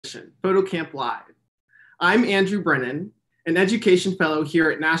Photo Camp Live. I'm Andrew Brennan, an education fellow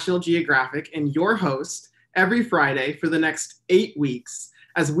here at National Geographic and your host every Friday for the next 8 weeks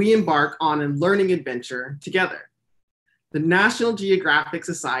as we embark on a learning adventure together. The National Geographic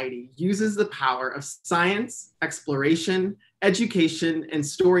Society uses the power of science, exploration, education, and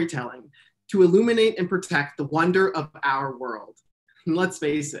storytelling to illuminate and protect the wonder of our world. And let's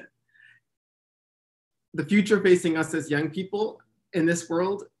face it, the future facing us as young people in this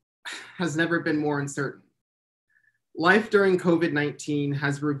world has never been more uncertain. Life during COVID-19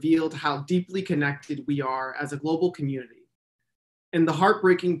 has revealed how deeply connected we are as a global community. And the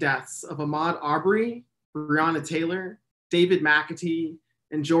heartbreaking deaths of Ahmaud Arbery, Breonna Taylor, David McAtee,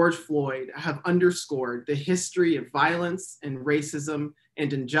 and George Floyd have underscored the history of violence and racism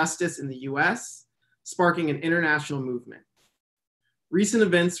and injustice in the US, sparking an international movement. Recent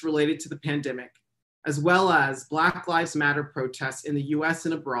events related to the pandemic, as well as Black Lives Matter protests in the US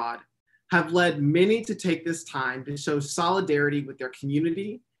and abroad, have led many to take this time to show solidarity with their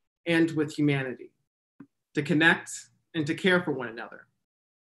community and with humanity, to connect and to care for one another.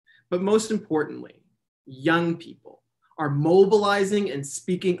 But most importantly, young people are mobilizing and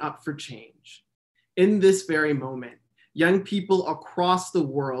speaking up for change. In this very moment, young people across the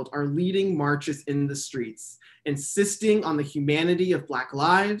world are leading marches in the streets, insisting on the humanity of Black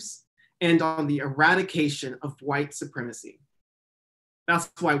lives and on the eradication of white supremacy. That's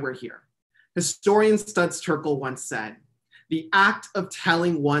why we're here. Historian Studs Terkel once said, "The act of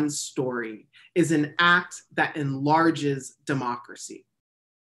telling one's story is an act that enlarges democracy."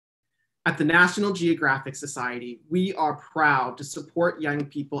 At the National Geographic Society, we are proud to support young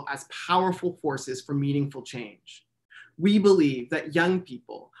people as powerful forces for meaningful change. We believe that young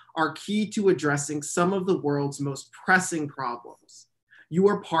people are key to addressing some of the world's most pressing problems. You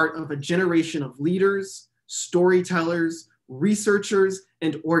are part of a generation of leaders, storytellers, researchers,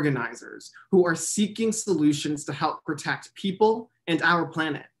 and organizers who are seeking solutions to help protect people and our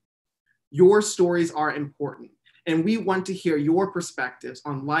planet. Your stories are important, and we want to hear your perspectives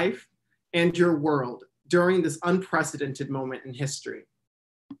on life and your world during this unprecedented moment in history.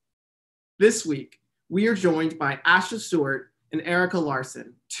 This week, we are joined by Asha Stuart and Erika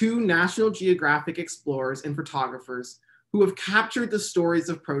Larsen, two National Geographic explorers and photographers who have captured the stories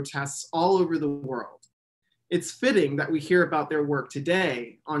of protests all over the world. It's fitting that we hear about their work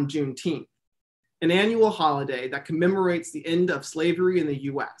today on Juneteenth, an annual holiday that commemorates the end of slavery in the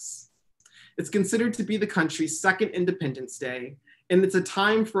US. It's considered to be the country's second Independence Day, and it's a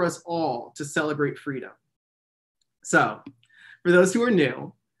time for us all to celebrate freedom. So, for those who are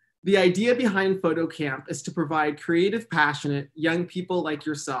new, the idea behind Photo Camp is to provide creative, passionate young people like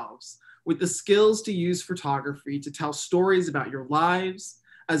yourselves with the skills to use photography to tell stories about your lives,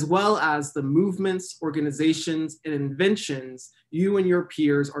 as well as the movements, organizations, and inventions you and your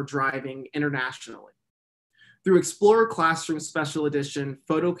peers are driving internationally. Through Explorer Classroom Special Edition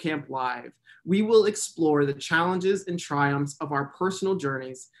Photo Camp Live, we will explore the challenges and triumphs of our personal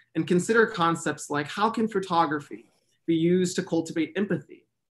journeys and consider concepts like how can photography be used to cultivate empathy,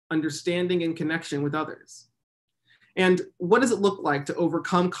 understanding, and connection with others? And what does it look like to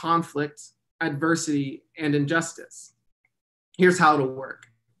overcome conflict, adversity, and injustice? Here's how it'll work.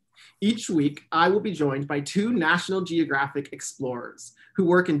 Each week, I will be joined by two National Geographic explorers who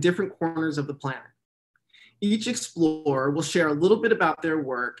work in different corners of the planet. Each explorer will share a little bit about their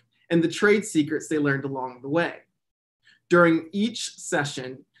work and the trade secrets they learned along the way. During each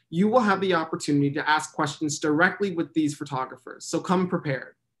session, you will have the opportunity to ask questions directly with these photographers, so come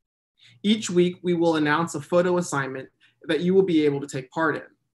prepared. Each week, we will announce a photo assignment that you will be able to take part in.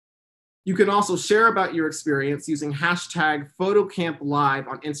 You can also share about your experience using hashtag PhotoCampLive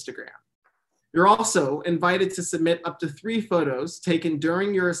on Instagram. You're also invited to submit up to 3 photos taken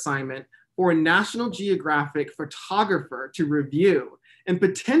during your assignment for a National Geographic photographer to review and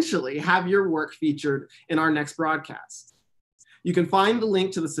potentially have your work featured in our next broadcast. You can find the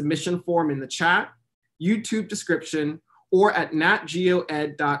link to the submission form in the chat, YouTube description, or at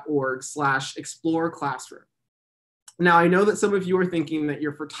natgeoed.org/explorerclassroom. Now, I know that some of you are thinking that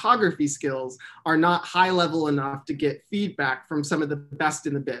your photography skills are not high level enough to get feedback from some of the best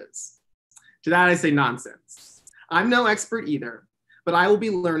in the biz. To that, I say nonsense. I'm no expert either, but I will be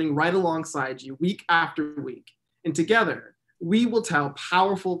learning right alongside you week after week. And together, we will tell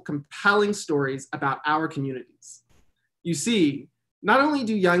powerful, compelling stories about our communities. You see, not only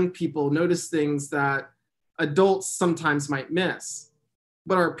do young people notice things that adults sometimes might miss,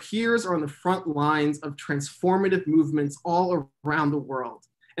 but our peers are on the front lines of transformative movements all around the world.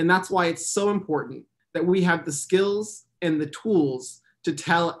 And that's why it's so important that we have the skills and the tools to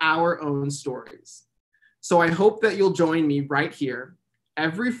tell our own stories. So I hope that you'll join me right here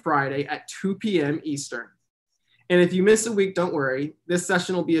every Friday at 2 p.m. Eastern. And if you miss a week, don't worry, this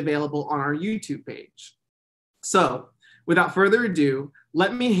session will be available on our YouTube page. So without further ado,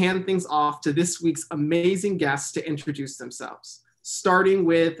 let me hand things off to this week's amazing guests to introduce themselves, starting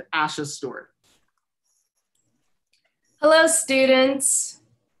with Asha Stuart. Hello, students.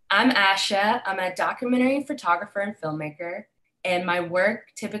 I'm Asha. I'm a documentary photographer and filmmaker, and my work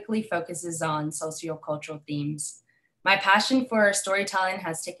typically focuses on sociocultural themes. My passion for storytelling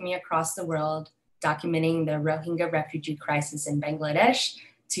has taken me across the world, documenting the Rohingya refugee crisis in Bangladesh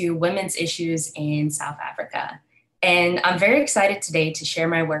to women's issues in South Africa. And I'm very excited today to share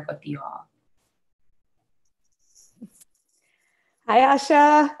my work with you all. Hi,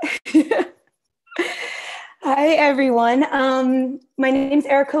 Asha. Hi, everyone. My name is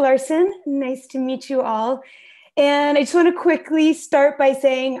Erika Larsen. Nice to meet you all. And I just want to quickly start by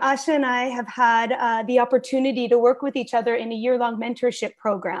saying Asha and I have had the opportunity to work with each other in a year-long mentorship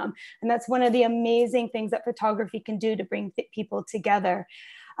program. And that's one of the amazing things that photography can do to bring people together.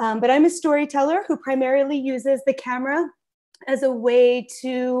 But I'm a storyteller who primarily uses the camera as a way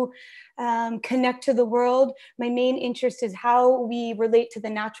to connect to the world. My main interest is how we relate to the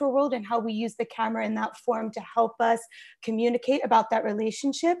natural world and how we use the camera in that form to help us communicate about that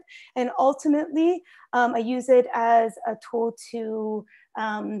relationship. And ultimately, I use it as a tool to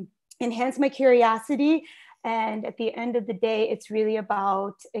enhance my curiosity. And at the end of the day, it's really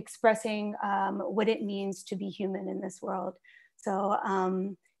about expressing what it means to be human in this world. So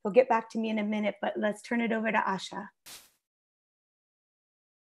he'll get back to me in a minute, but let's turn it over to Asha.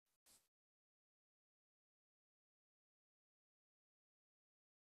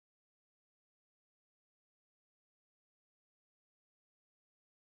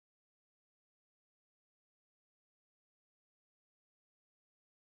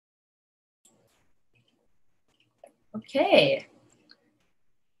 Okay.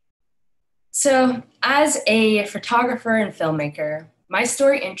 So as a photographer and filmmaker, my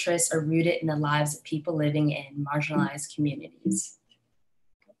story interests are rooted in the lives of people living in marginalized communities.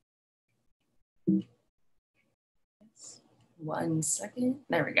 One second,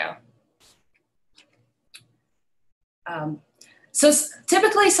 there we go. So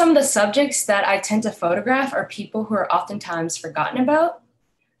typically some of the subjects that I tend to photograph are people who are oftentimes forgotten about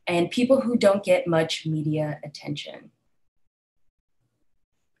and people who don't get much media attention.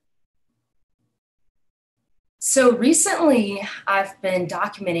 So recently, I've been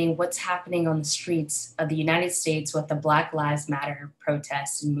documenting what's happening on the streets of the United States with the Black Lives Matter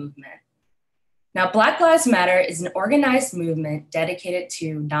protests and movement. Now, Black Lives Matter is an organized movement dedicated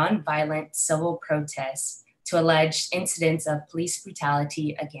to nonviolent civil protests to alleged incidents of police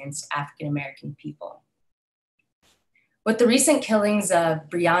brutality against African-American people. With the recent killings of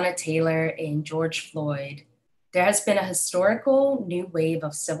Breonna Taylor and George Floyd, there has been a historical new wave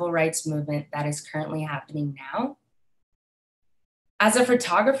of civil rights movement that is currently happening now. As a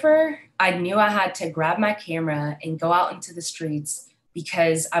photographer, I knew I had to grab my camera and go out into the streets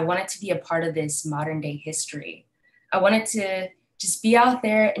because I wanted to be a part of this modern day history. I wanted to just be out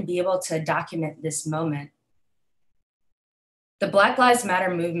there and be able to document this moment. The Black Lives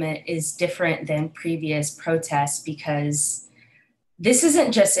Matter movement is different than previous protests because this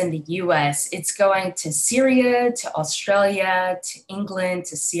isn't just in the US, it's going to Syria, to Australia, to England,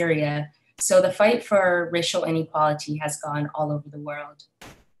 to Syria. So the fight for racial inequality has gone all over the world.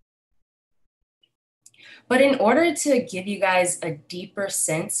 But in order to give you guys a deeper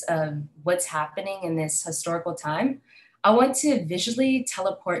sense of what's happening in this historical time, I want to visually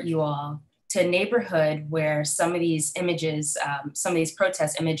teleport you all to a neighborhood where some of these images, some of these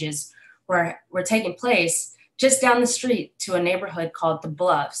protest images were taking place just down the street to a neighborhood called the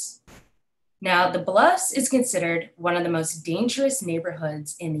Bluffs. Now, the Bluffs is considered one of the most dangerous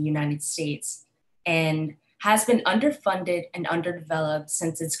neighborhoods in the United States and has been underfunded and underdeveloped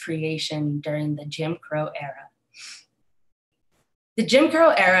since its creation during the Jim Crow era. The Jim Crow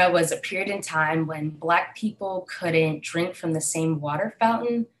era was a period in time when Black people couldn't drink from the same water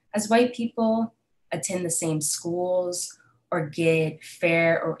fountain as white people, attend the same schools, or get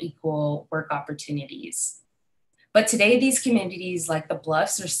fair or equal work opportunities. But today, these communities like the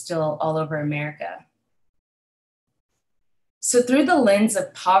Bluffs are still all over America. So through the lens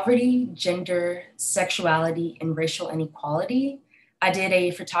of poverty, gender, sexuality, and racial inequality, I did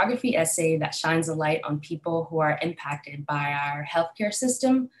a photography essay that shines a light on people who are impacted by our healthcare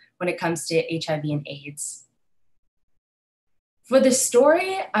system when it comes to HIV and AIDS. For the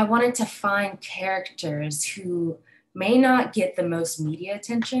story, I wanted to find characters who may not get the most media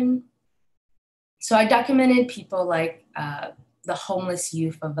attention. So I documented people like the homeless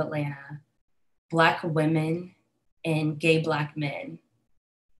youth of Atlanta, Black women, and gay Black men.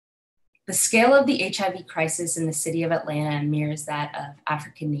 The scale of the HIV crisis in the city of Atlanta mirrors that of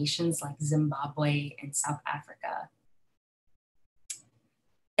African nations like Zimbabwe and South Africa.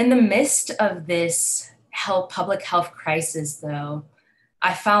 In the midst of this public health crisis, though,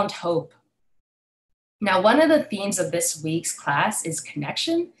 I found hope. Now, one of the themes of this week's class is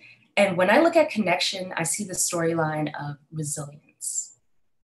connection. And when I look at connection, I see the storyline of resilience.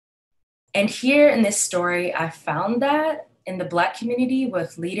 And here in this story, I found that in the Black community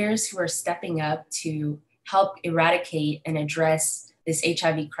with leaders who are stepping up to help eradicate and address this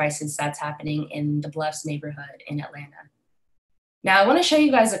HIV crisis that's happening in the Bluffs neighborhood in Atlanta. Now, I want to show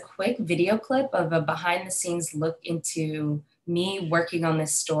you guys a quick video clip of a behind the scenes look into me working on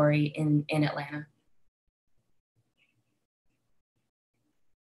this story in Atlanta.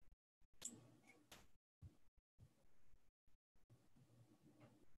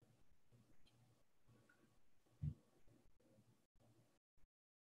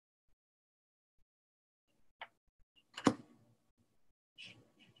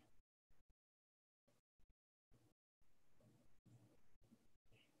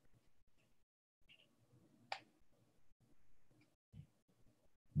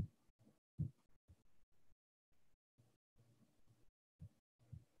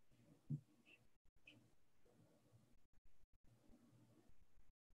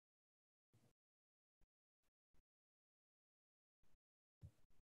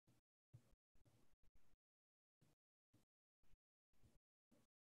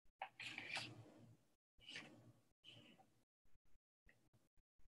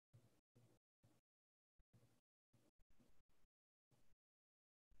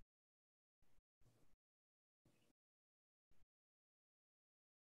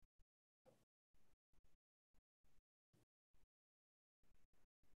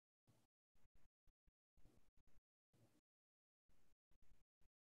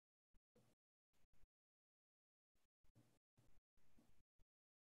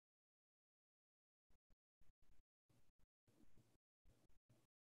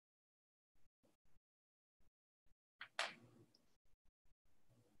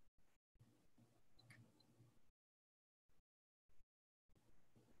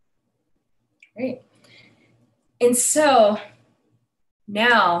 Great. And so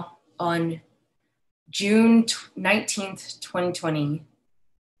now on June 19th, 2020,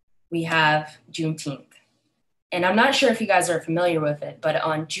 we have Juneteenth. And I'm not sure if you guys are familiar with it, but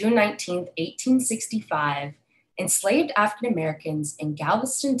on June 19th, 1865, enslaved African Americans in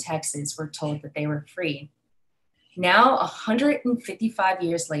Galveston, Texas were told that they were free. Now, 155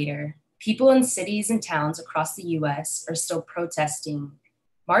 years later, people in cities and towns across the US are still protesting,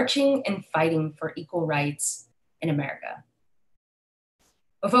 marching, and fighting for equal rights in America.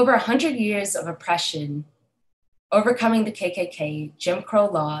 With over 100 years of oppression, overcoming the KKK, Jim Crow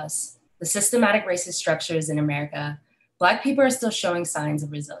laws, the systematic racist structures in America, Black people are still showing signs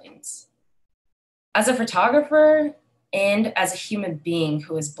of resilience. As a photographer and as a human being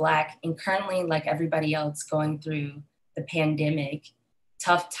who is Black and currently, like everybody else, going through the pandemic,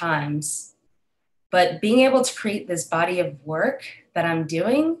 tough times, but being able to create this body of work that I'm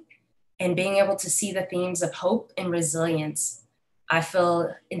doing and being able to see the themes of hope and resilience, I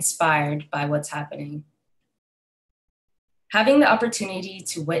feel inspired by what's happening. Having the opportunity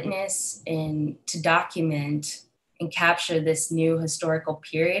to witness and to document and capture this new historical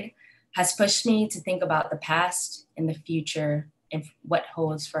period has pushed me to think about the past and the future and what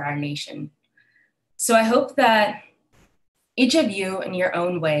holds for our nation. So I hope that each of you in your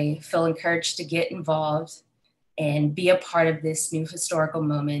own way feel encouraged to get involved and be a part of this new historical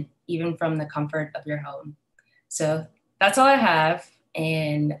moment, even from the comfort of your home. So that's all I have,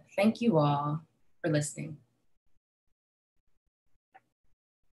 and thank you all for listening.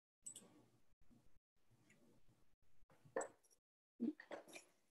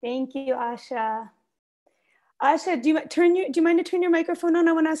 Thank you, Asha. Asha, do you mind to turn your microphone on?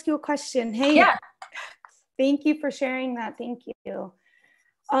 I want to ask you a question. Hey. Yeah. Thank you for sharing that. Thank you.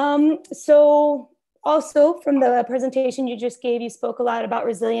 So also from the presentation you just gave, you spoke a lot about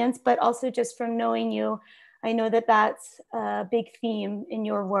resilience, but also just from knowing you, I know that that's a big theme in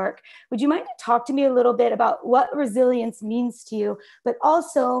your work. Would you mind to talk to me a little bit about what resilience means to you, but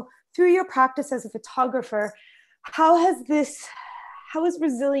also through your practice as a photographer, how has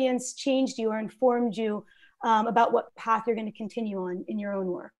resilience changed you or informed you about what path you're going to continue on in your own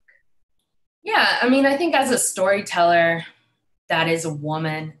work? Yeah, I mean, I think as a storyteller that is a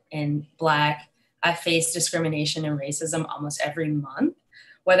woman and Black, I face discrimination and racism almost every month,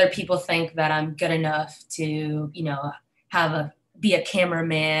 whether people think that I'm good enough to, be a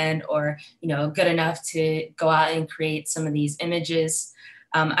cameraman or, good enough to go out and create some of these images.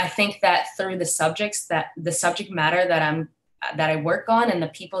 I think that through the subject matter that I work on and the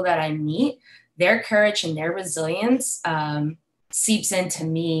people that I meet, their courage and their resilience seeps into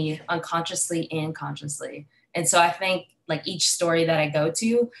me unconsciously and consciously. And so I think like each story that I go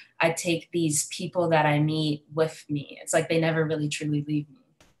to, I take these people that I meet with me. It's like they never really truly leave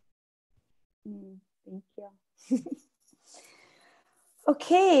me. Thank you.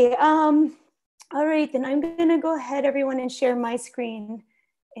 Okay. All right, then I'm going to go ahead, everyone, and share my screen.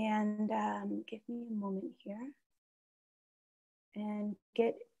 And give me a moment here and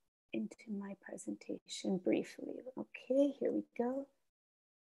get into my presentation briefly. Okay, here we go.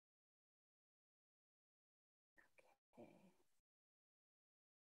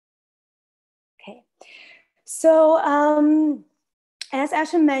 Okay, so as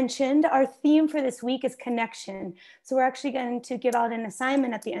Asha mentioned, our theme for this week is connection. So we're actually going to give out an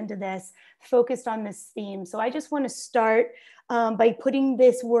assignment at the end of this focused on this theme. So I just want to start by putting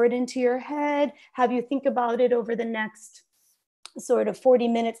this word into your head, have you think about it over the next sort of 40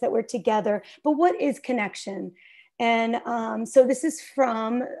 minutes that we're together. But what is connection? And so this is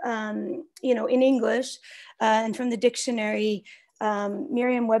from, in English and from the dictionary,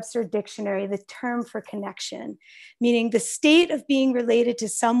 Merriam-Webster dictionary, the term for connection, meaning the state of being related to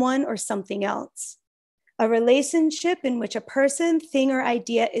someone or something else, a relationship in which a person, thing, or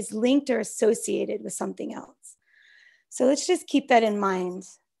idea is linked or associated with something else. So let's just keep that in mind.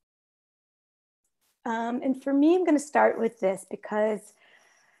 And for me, I'm going to start with this because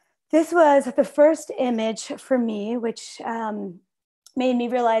this was the first image for me, which made me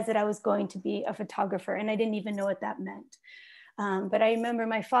realize that I was going to be a photographer, and I didn't even know what that meant. But I remember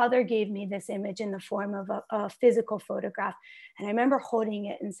my father gave me this image in the form of a physical photograph. And I remember holding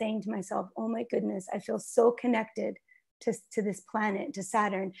it and saying to myself, oh my goodness, I feel so connected to this planet, to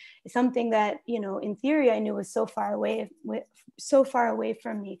Saturn. It's something that, in theory, I knew was so far away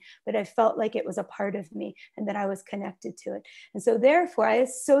from me, but I felt like it was a part of me and that I was connected to it. And so therefore, I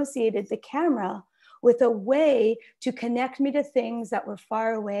associated the camera with a way to connect me to things that were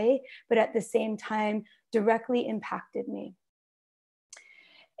far away, but at the same time, directly impacted me.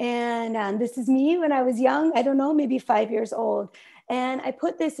 And this is me when I was young, I don't know, maybe 5 years old. And I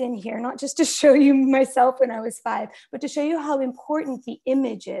put this in here, not just to show you myself when I was 5, but to show you how important the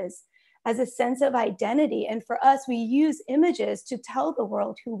image is as a sense of identity. And for us, we use images to tell the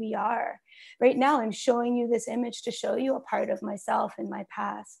world who we are. Right now, I'm showing you this image to show you a part of myself and my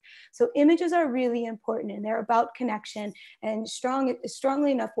past. So images are really important, and they're about connection. And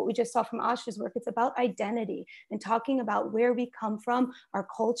strongly enough, what we just saw from Asha's work, it's about identity and talking about where we come from, our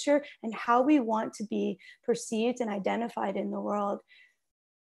culture, and how we want to be perceived and identified in the world.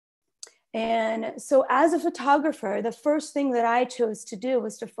 And so as a photographer, the first thing that I chose to do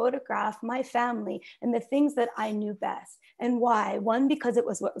was to photograph my family and the things that I knew best. And why? One, because it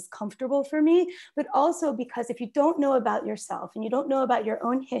was what was comfortable for me, but also because if you don't know about yourself and you don't know about your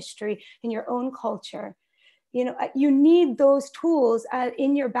own history and your own culture, you need those tools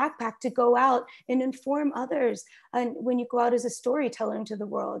in your backpack to go out and inform others. And when you go out as a storyteller into the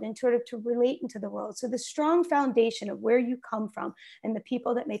world and sort of to relate into the world. So the strong foundation of where you come from and the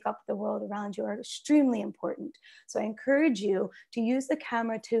people that make up the world around you are extremely important. So I encourage you to use the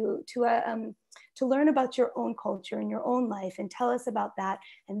camera to learn about your own culture and your own life and tell us about that,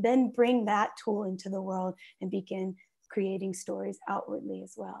 and then bring that tool into the world and begin creating stories outwardly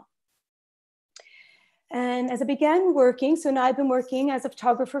as well. And as I began working, so now I've been working as a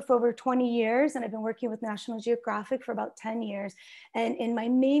photographer for over 20 years, and I've been working with National Geographic for about 10 years. And my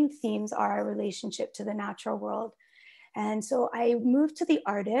main themes are our relationship to the natural world. And so I moved to the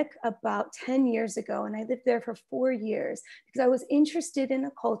Arctic about 10 years ago, and I lived there for 4 years because I was interested in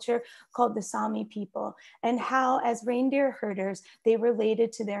a culture called the Sami people and how, as reindeer herders, they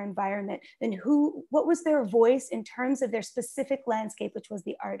related to their environment and what was their voice in terms of their specific landscape, which was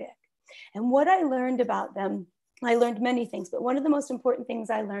the Arctic. And what I learned about them, I learned many things, but one of the most important things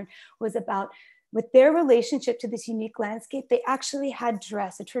I learned was about with their relationship to this unique landscape, they actually had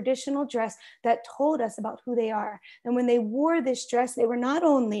dress, a traditional dress that told us about who they are. And when they wore this dress, they were not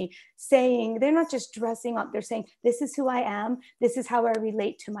only saying, they're not just dressing up, they're saying, this is who I am, this is how I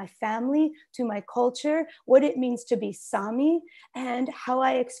relate to my family, to my culture, what it means to be Sami, and how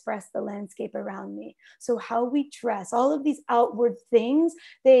I express the landscape around me. So how we dress, all of these outward things,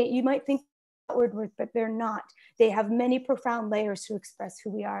 you might think outward, but they're not. They have many profound layers to express who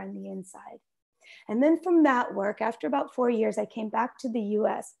we are on the inside. And then from that work, after about 4 years, I came back to the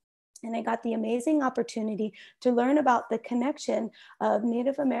US and I got the amazing opportunity to learn about the connection of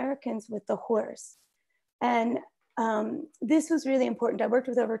Native Americans with the horse. And this was really important. I worked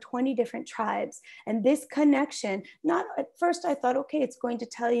with over 20 different tribes, and this connection, not at first I thought, okay, it's going to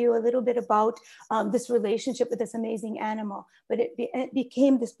tell you a little bit about this relationship with this amazing animal, but it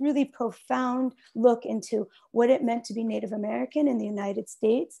became this really profound look into what it meant to be Native American in the United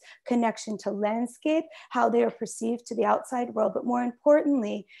States, connection to landscape, how they are perceived to the outside world, but more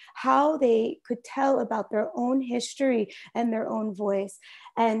importantly, how they could tell about their own history and their own voice.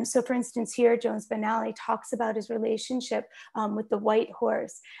 And so, for instance, here, Jones Benally talks about his relationship with the white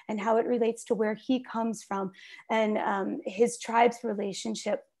horse and how it relates to where he comes from, and his tribe's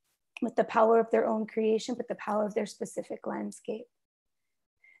relationship with the power of their own creation, but the power of their specific landscape.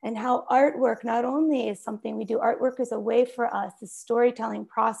 And how artwork not only is something we do, artwork is a way for us, the storytelling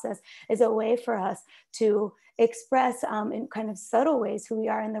process is a way for us to express in kind of subtle ways who we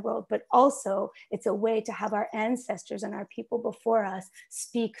are in the world, but also it's a way to have our ancestors and our people before us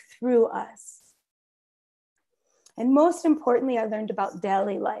speak through us. And most importantly, I learned about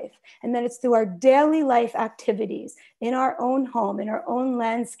daily life, and that it's through our daily life activities in our own home, in our own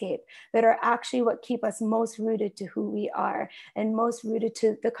landscape, that are actually what keep us most rooted to who we are and most rooted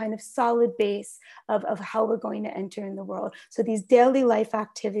to the kind of solid base of how we're going to enter in the world. So these daily life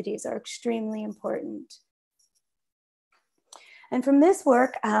activities are extremely important. And from this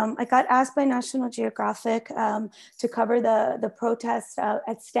work, I got asked by National Geographic to cover the protest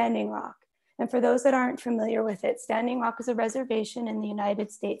at Standing Rock. And for those that aren't familiar with it, Standing Rock is a reservation in the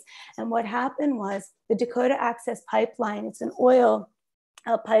United States. And what happened was the Dakota Access Pipeline, it's an oil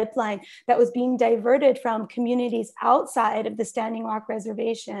pipeline that was being diverted from communities outside of the Standing Rock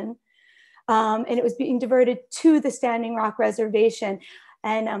Reservation. And it was being diverted to the Standing Rock Reservation.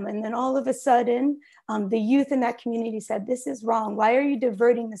 And then all of a sudden, the youth in that community said, this is wrong. Why are you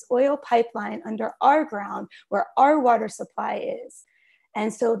diverting this oil pipeline under our ground where our water supply is?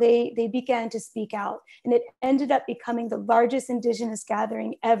 And so they began to speak out, and it ended up becoming the largest Indigenous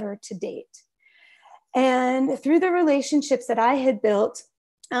gathering ever to date. And through the relationships that I had built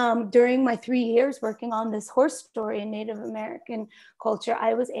during my 3 years working on this horse story in Native American culture,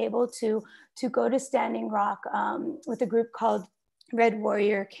 I was able to go to Standing Rock with a group called Red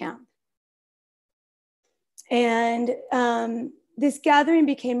Warrior Camp. And this gathering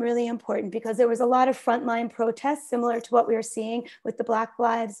became really important because there was a lot of frontline protests similar to what we were seeing with the Black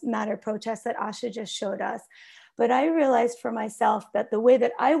Lives Matter protests that Asha just showed us. But I realized for myself that the way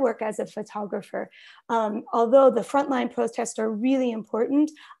that I work as a photographer, although the frontline protests are really important,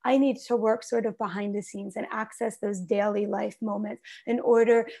 I need to work sort of behind the scenes and access those daily life moments in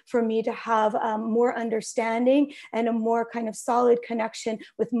order for me to have more understanding and a more kind of solid connection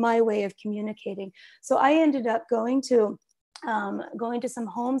with my way of communicating. So I ended up going to some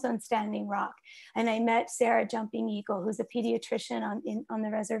homes on Standing Rock, and I met Sarah Jumping Eagle, who's a pediatrician on the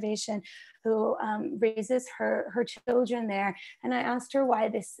reservation, who raises her children there. And I asked her why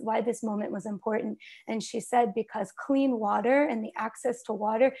this moment was important, and she said because clean water and the access to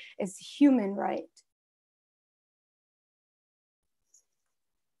water is a human right.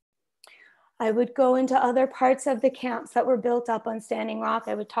 I would go into other parts of the camps that were built up on Standing Rock.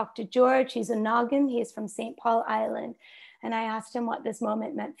 I would talk to George. He's a Noggin. He's from St. Paul Island. And I asked him what this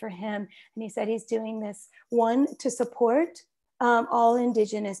moment meant for him. And he said he's doing this, one, to support all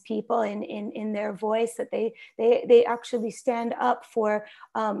Indigenous people in their voice, that they actually stand up for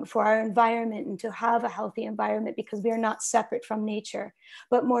our environment and to have a healthy environment because we are not separate from nature.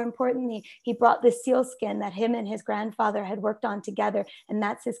 But more importantly, he brought the seal skin that him and his grandfather had worked on together. And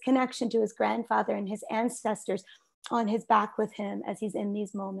that's his connection to his grandfather and his ancestors on his back with him as he's in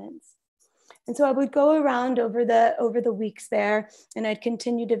these moments. And so I would go around over the weeks there, and I'd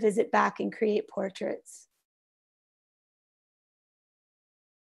continue to visit back and create portraits.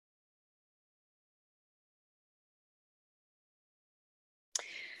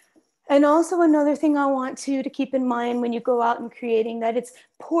 And also another thing I want you to keep in mind when you go out and creating, that it's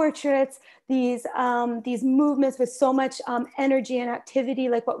portraits, these movements with so much energy and activity,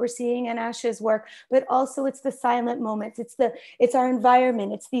 like what we're seeing in Asha's work, but also it's the silent moments. It's our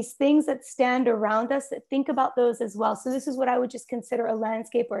environment. It's these things that stand around us, that think about those as well. So this is what I would just consider a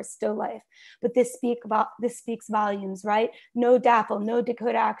landscape or a still life. But this speaks volumes, right? No DAPL, no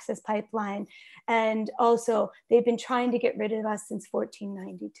Dakota Access Pipeline. And also they've been trying to get rid of us since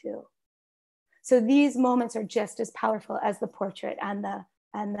 1492. So these moments are just as powerful as the portrait and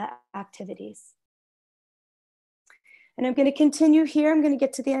the activities. And I'm going to continue here. I'm going to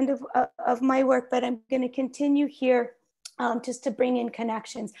get to the end of my work, but I'm going to continue here just to bring in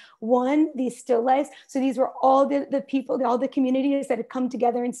connections. One, these still lives. So these were all the people, all the communities that had come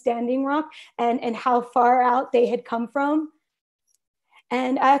together in Standing Rock, and how far out they had come from.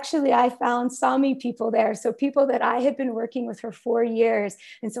 And actually, I found Sami people there. So people that I had been working with for 4 years.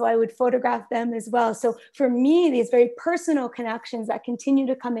 And so I would photograph them as well. So for me, these very personal connections that continue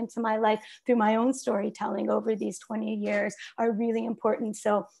to come into my life through my own storytelling over these 20 years are really important.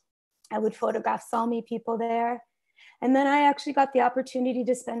 So I would photograph Sami people there. And then I actually got the opportunity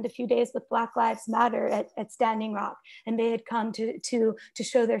to spend a few days with Black Lives Matter at Standing Rock. And they had come to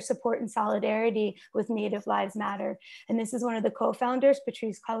show their support and solidarity with Native Lives Matter. And this is one of the co-founders,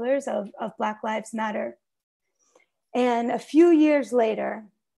 Patrice Cullors, of Black Lives Matter. And a few years later,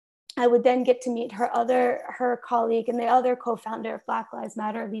 I would then get to meet her colleague and the other co-founder of Black Lives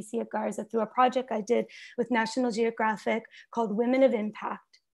Matter, Alicia Garza, through a project I did with National Geographic called Women of Impact.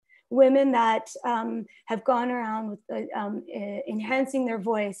 Women that have gone around with enhancing their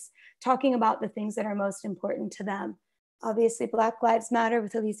voice, talking about the things that are most important to them. Obviously, Black Lives Matter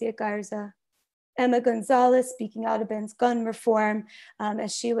with Alicia Garza. Emma Gonzalez speaking out against gun reform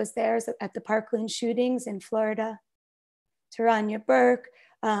as she was there at the Parkland shootings in Florida. Taranya Burke,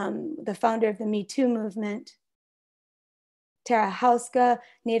 the founder of the Me Too movement. Tara Hauska,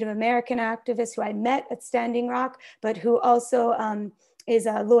 Native American activist who I met at Standing Rock, but who also is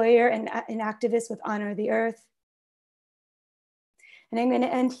a lawyer and an activist with Honor the Earth. And I'm going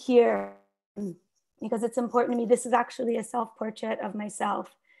to end here because it's important to me. This is actually a self-portrait of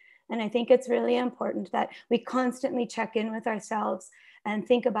myself. And I think it's really important that we constantly check in with ourselves and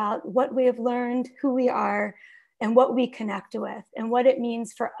think about what we have learned, who we are, and what we connect with, and what it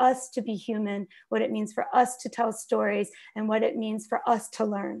means for us to be human, what it means for us to tell stories, and what it means for us to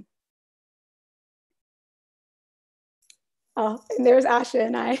learn. Oh, and there's Asha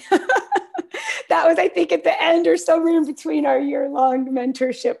and I. That was, I think, at the end or somewhere in between our year-long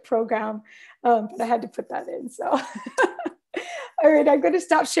mentorship program. But I had to put that in, so. All right, I'm going to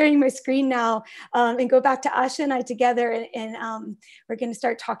stop sharing my screen now and go back to Asha and I together, and we're going to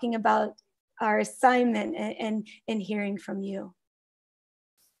start talking about our assignment and hearing from you.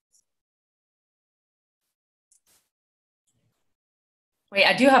 Wait,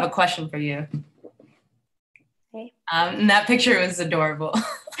 I do have a question for you. Hey. And that picture was adorable.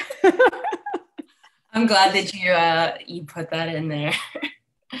 I'm glad that you put that in there.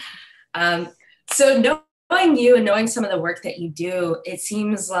 So knowing you and knowing some of the work that you do, it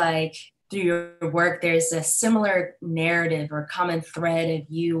seems like through your work, there's a similar narrative or common thread of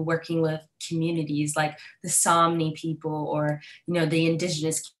you working with communities like the Somni people or, the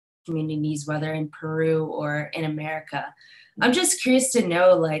indigenous communities, whether in Peru or in America. I'm just curious to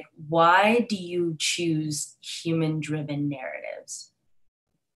know, why do you choose human-driven narratives?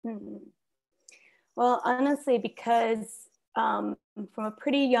 Well, honestly, because from a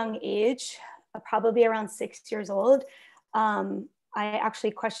pretty young age, probably around 6 years old, I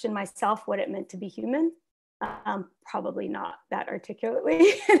actually questioned myself what it meant to be human. Probably not that articulately,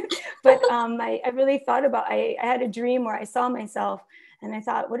 but I really thought about, I had a dream where I saw myself and I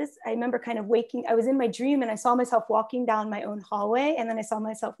thought, I remember kind of I was in my dream and I saw myself walking down my own hallway, and then I saw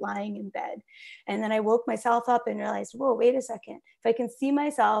myself lying in bed. And then I woke myself up and realized, whoa, wait a second. If I can see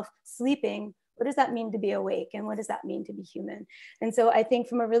myself sleeping, what does that mean to be awake? And what does that mean to be human? And so I think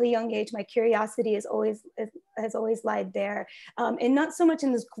from a really young age, my curiosity has always lied there. And not so much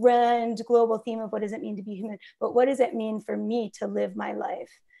in this grand global theme of what does it mean to be human, but what does it mean for me to live my life?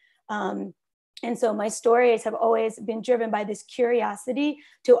 And so my stories have always been driven by this curiosity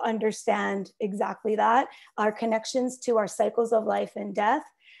to understand exactly that, our connections to our cycles of life and death,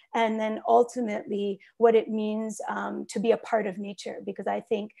 and then ultimately what it means to be a part of nature, because I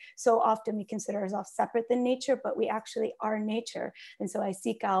think so often we consider ourselves separate than nature, but we actually are nature. And so I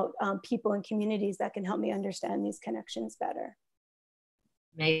seek out people and communities that can help me understand these connections better.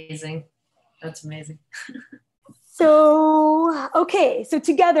 Amazing. That's amazing. So, okay, so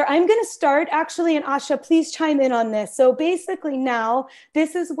together, I'm going to start actually, and Asha, please chime in on this. So basically now,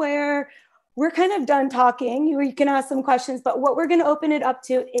 this is where we're kind of done talking. You can ask some questions, but what we're going to open it up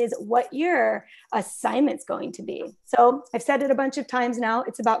to is what your assignment's going to be. So I've said it a bunch of times now,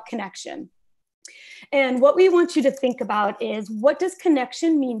 it's about connection. And what we want you to think about is, what does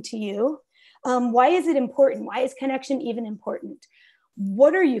connection mean to you? Why is it important? Why is connection even important?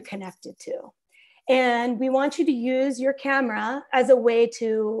 What are you connected to? And we want you to use your camera as a way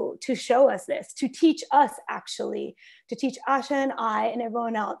to show us this, to teach us actually to teach Asha and I and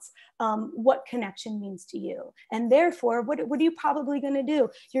everyone else what connection means to you. And therefore, what are you probably going to do?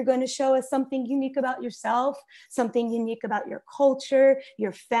 You're going to show us something unique about yourself, something unique about your culture,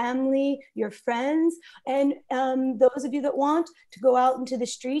 your family, your friends. And those of you that want to go out into the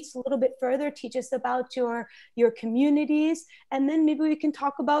streets a little bit further, teach us about your communities. And then maybe we can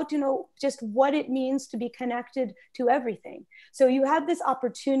talk about, just what it means to be connected to everything. So you have this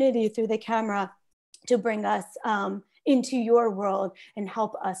opportunity through the camera to bring us into your world and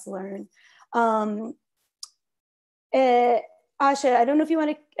help us learn. Asha, I don't know if you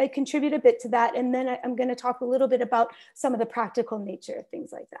want to contribute a bit to that, and then I'm going to talk a little bit about some of the practical nature,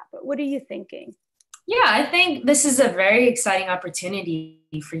 things like that. But what are you thinking? Yeah, I think this is a very exciting opportunity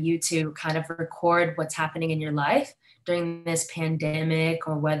for you to kind of record what's happening in your life during this pandemic,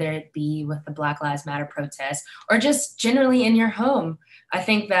 or whether it be with the Black Lives Matter protests or just generally in your home. I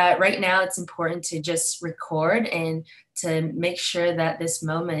think that right now it's important to just record and to make sure that this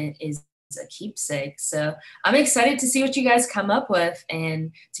moment is a keepsake. So I'm excited to see what you guys come up with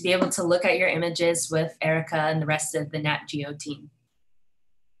and to be able to look at your images with Erika and the rest of the Nat Geo team.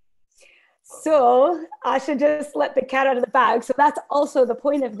 So I should just let the cat out of the bag. So that's also the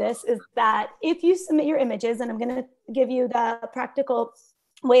point of this, is that if you submit your images, and I'm going to give you the practical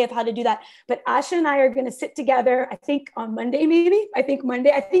way of how to do that, but Asha and I are going to sit together, I think on Monday, maybe. I think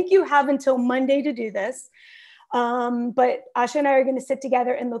you have until Monday to do this. But Asha and I are going to sit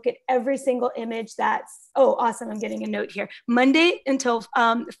together and look at every single image that's, oh, awesome. I'm getting a note here. Monday until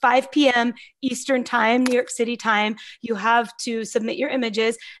 5 p.m. Eastern time, New York City time, you have to submit your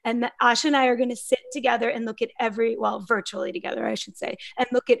images. And Asha and I are going to sit together and look at virtually together, I should say, and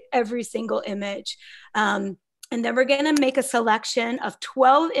look at every single image. And then we're going to make a selection of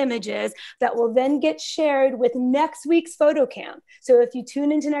 12 images that will then get shared with next week's photo camp. So if you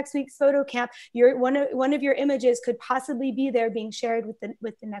tune into next week's photo camp, one of your images could possibly be there being shared with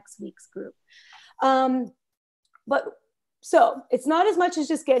the next week's group. So it's not as much as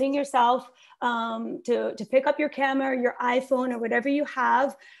just getting yourself to pick up your camera, your iPhone, or whatever you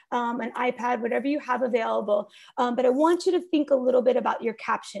have, an iPad, whatever you have available. But I want you to think a little bit about your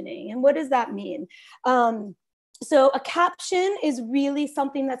captioning. And what does that mean? So a caption is really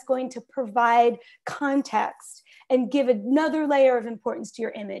something that's going to provide context and give another layer of importance to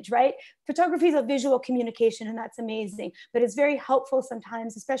your image, right? Photography is a visual communication, and that's amazing, but it's very helpful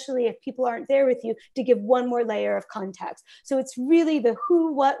sometimes, especially if people aren't there with you, to give one more layer of context. So it's really the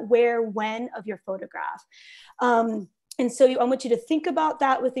who, what, where, when of your photograph. And so I want you to think about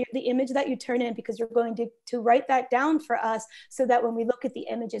that with the image that you turn in, because you're going to write that down for us so that when we look at the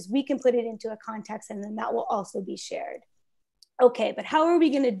images, we can put it into a context, and then that will also be shared. Okay, but how are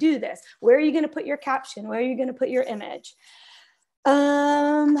we going to do this? Where are you going to put your caption? Where are you going to put your image?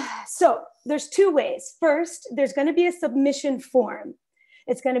 So there's two ways. First, there's going to be a submission form.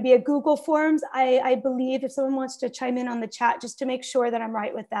 It's going to be a Google Forms, I believe, if someone wants to chime in on the chat, just to make sure that I'm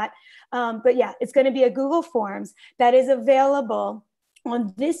right with that. But yeah, it's going to be a Google Forms that is available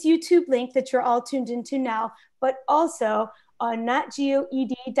on this YouTube link that you're all tuned into now, but also on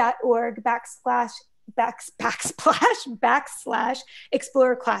natgeoed.org /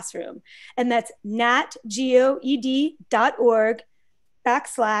 Explorer Classroom. And that's natgeoed.org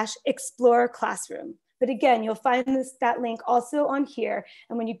 / Explorer Classroom. But again, you'll find that link also on here.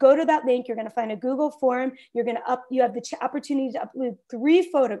 And when you go to that link, you're going to find a Google form. You have the opportunity to upload 3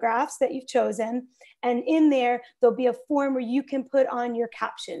 photographs that you've chosen. And in there, there'll be a form where you can put on your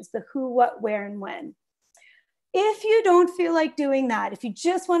captions, the who, what, where, and when. If you don't feel like doing that, if you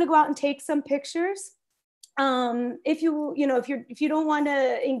just want to go out and take some pictures, if you don't want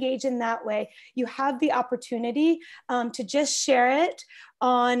to engage in that way, you have the opportunity to just share it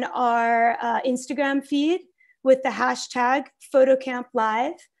on our Instagram feed with the hashtag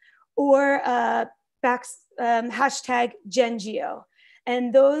PhotoCampLive or hashtag GenGeo.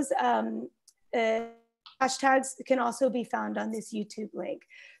 And those hashtags can also be found on this YouTube link.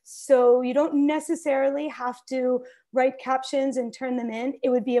 So you don't necessarily have to write captions and turn them in. It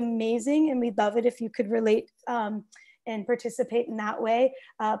would be amazing, and we'd love it if you could relate and participate in that way.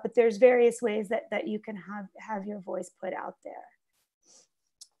 But there's various ways that you can have your voice put out there.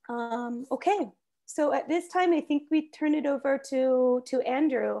 Okay, so at this time, I think we turn it over to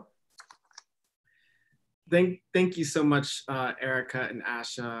Andrew. Thank you so much, Erika and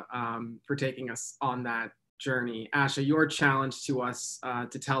Asha, for taking us on that journey. Asha, your challenge to us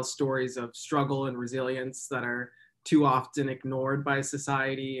to tell stories of struggle and resilience that are too often ignored by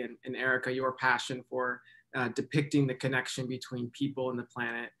society, and Erika, your passion for depicting the connection between people and the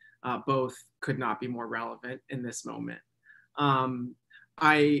planet, both could not be more relevant in this moment.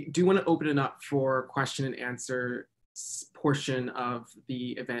 I do want to open it up for question and answer portion of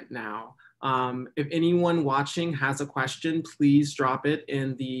the event now. If anyone watching has a question, please drop it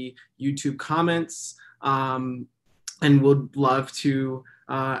in the YouTube comments, and we'd love to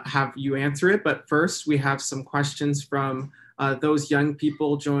have you answer it. But first, we have some questions from those young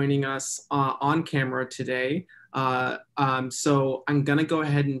people joining us on camera today. So I'm gonna go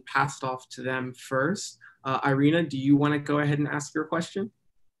ahead and pass it off to them first. Irina, do you wanna go ahead and ask your question?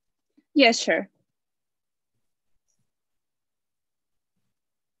 Yes, sure.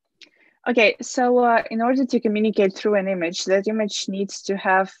 Okay, so in order to communicate through an image, that image needs to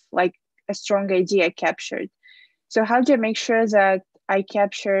have like a strong idea captured. So how do I make sure that I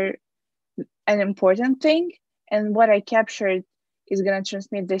capture an important thing and what I captured is going to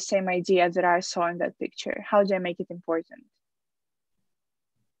transmit the same idea that I saw in that picture? How do I make it important?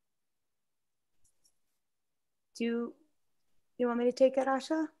 Do you want me to take it,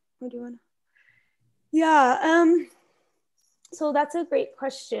 Asha? Or do you want to? Yeah, so that's a great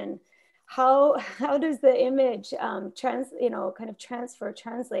question. How does the image translate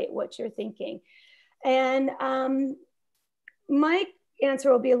what you're thinking? And my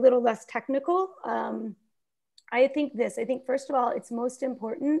answer will be a little less technical. I think first of all, it's most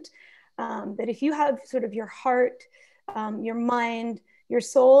important that if you have sort of your heart, your mind, your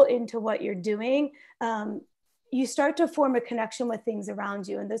soul into what you're doing, you start to form a connection with things around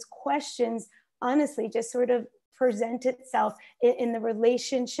you. And those questions, honestly, just sort of present itself in the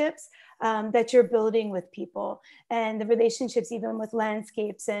relationships that you're building with people and the relationships even with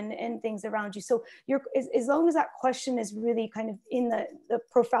landscapes and things around you. So as long as that question is really kind of in the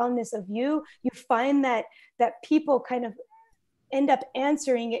profoundness of you, you find that people kind of end up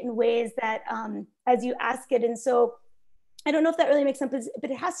answering it in ways that as you ask it. And so I don't know if that really makes sense, but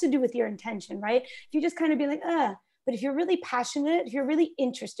it has to do with your intention, right? If you just kind of be like, but if you're really passionate, if you're really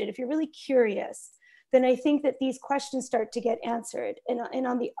interested, if you're really curious, then I think that these questions start to get answered. And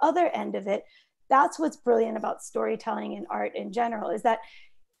on the other end of it, that's what's brilliant about storytelling and art in general, is that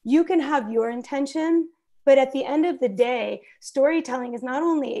you can have your intention, but at the end of the day, storytelling is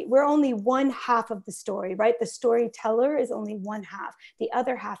we're only one half of the story, right? The storyteller is only one half. The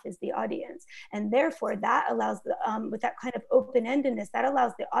other half is the audience. And therefore that allows with that kind of open-endedness, that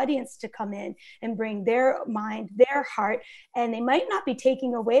allows the audience to come in and bring their mind, their heart, and they might not be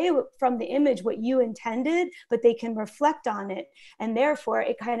taking away from the image what you intended, but they can reflect on it. And therefore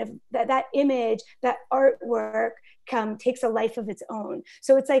it kind of, that image, that artwork takes a life of its own.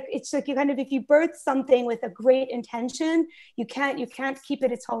 So it's like you kind of, if you birth something with a great intention, you can't keep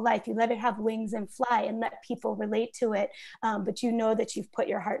it its whole life. You let it have wings and fly and let people relate to it, but you know that you've put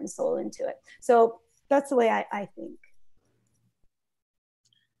your heart and soul into it. So that's the way I think.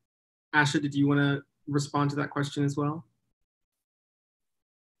 Asha, did you want to respond to that question as well?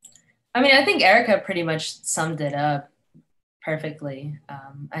 I mean, I think Erika pretty much summed it up perfectly.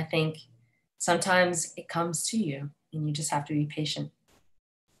 I think sometimes it comes to you and you just have to be patient.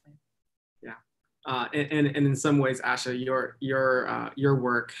 Yeah, and in some ways, Asha, your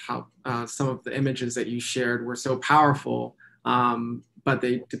work, how some of the images that you shared were so powerful, but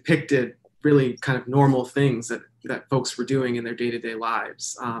they depicted really kind of normal things that folks were doing in their day-to-day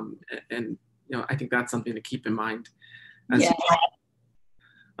lives, and I think that's something to keep in mind. Yeah.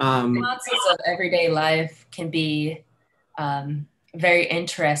 Nuances of everyday life can be very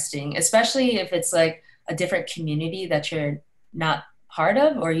interesting, especially if it's like a different community that you're not part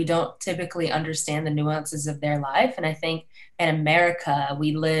of, or you don't typically understand the nuances of their life. And I think in America,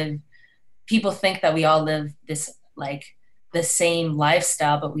 people think that we all live this like the same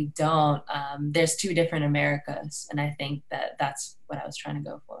lifestyle, but we don't. There's two different Americas. And I think that's what I was trying to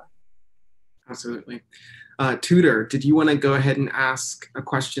go for. Absolutely. Tudor, did you want to go ahead and ask a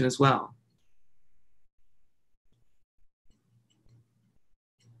question as well?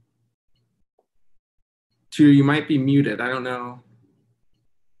 Tudor, you might be muted. I don't know.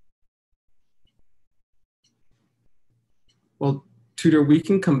 Well, Tudor, we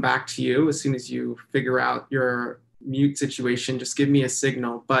can come back to you as soon as you figure out your mute situation. Just give me a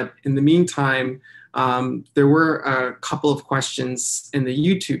signal. But in the meantime, there were a couple of questions in the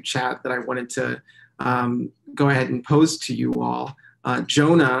YouTube chat that I wanted to go ahead and pose to you all.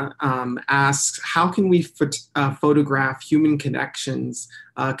 Jonah asks, how can we photograph human connections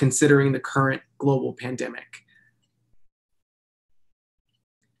considering the current global pandemic?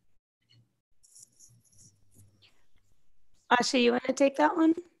 Asha, you want to take that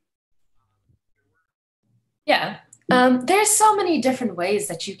one? Yeah, there's so many different ways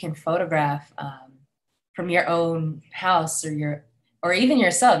that you can photograph from your own house or or even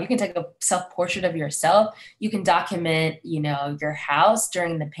yourself. You can take a self-portrait of yourself. You can document, your house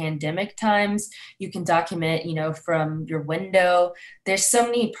during the pandemic times. You can document, from your window. There's so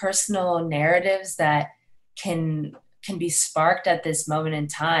many personal narratives that can be sparked at this moment in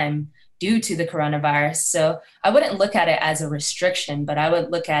time due to the coronavirus. So I wouldn't look at it as a restriction, but I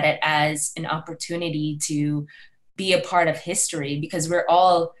would look at it as an opportunity to be a part of history, because we're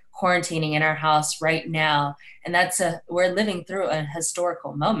all quarantining in our house right now. And we're living through a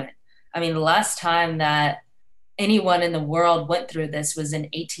historical moment. I mean, the last time that anyone in the world went through this was in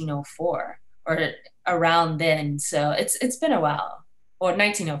 1804 or around then. So it's been a while, or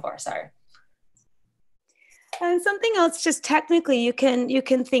 1904, sorry. And something else, just technically, you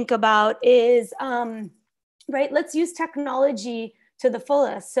can think about is, right, let's use technology to the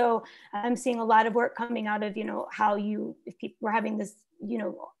fullest. So I'm seeing a lot of work coming out of, how if people were having this,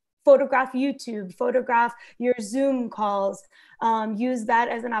 photograph YouTube, photograph your Zoom calls, use that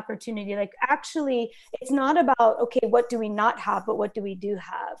as an opportunity. Like, actually, it's not about, okay, what do we not have, but what do we do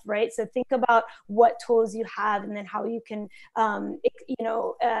have, right? So think about what tools you have, and then how you can,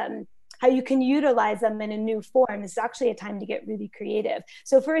 how you can utilize them in a new form. It's actually a time to get really creative.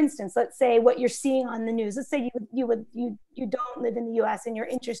 So for instance, let's say what you're seeing on the news, let's say you don't live in the US and you're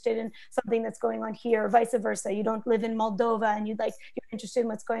interested in something that's going on here, or vice versa. You don't live in Moldova and you're interested in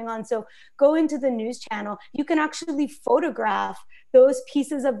what's going on. So go into the news channel. You can actually photograph those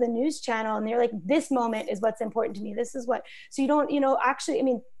pieces of the news channel, and they're like, this moment is what's important to me. This is what, so you don't, actually, I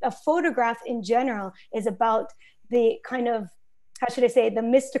mean, a photograph in general is about the kind of, how should I say, the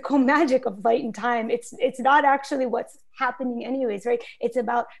mystical magic of light and time. It's not actually what's happening anyways, right? It's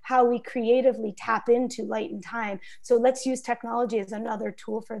about how we creatively tap into light and time. So let's use technology as another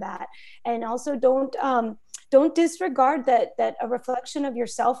tool for that. And also don't disregard that a reflection of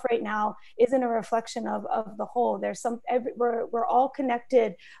yourself right now isn't a reflection of the whole. We're all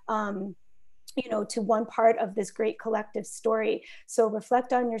connected, to one part of this great collective story. So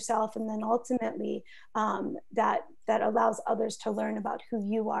reflect on yourself, and then ultimately that allows others to learn about who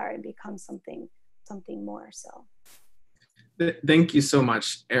you are and become something more. So thank you so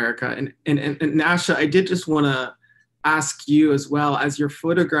much, Erika. And Asha, I did just want to ask you as well, as you're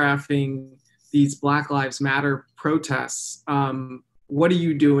photographing these Black Lives Matter protests, what are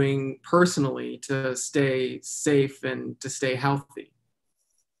you doing personally to stay safe and to stay healthy?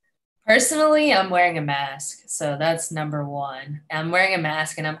 Personally, I'm wearing a mask. So that's number one. I'm wearing a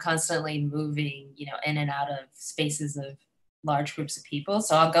mask, and I'm constantly moving, in and out of spaces of large groups of people.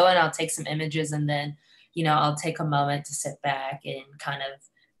 So I'll go and I'll take some images, and then, I'll take a moment to sit back and kind of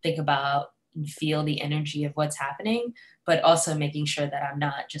think about and feel the energy of what's happening, but also making sure that I'm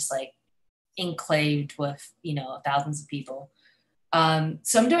not just like enclaved with, thousands of people.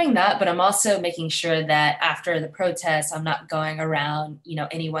 So I'm doing that, but I'm also making sure that after the protest, I'm not going around,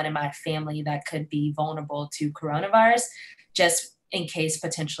 anyone in my family that could be vulnerable to coronavirus, just in case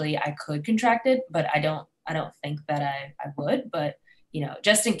potentially I could contract it. But I don't think that I would, but,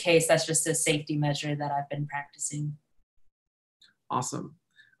 just in case, that's just a safety measure that I've been practicing. Awesome.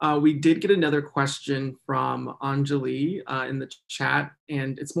 We did get another question from Anjali in the chat,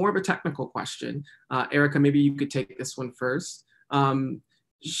 and it's more of a technical question. Erika, maybe you could take this one first.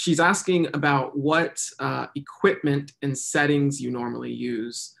 She's asking about what equipment and settings you normally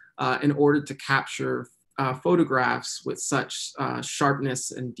use in order to capture photographs with such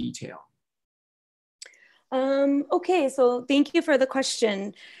sharpness and detail. Okay, so thank you for the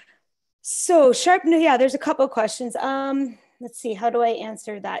question. So there's a couple of questions. Let's see, how do I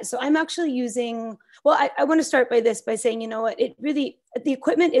answer that? So I'm actually using, well, I want to start by saying, the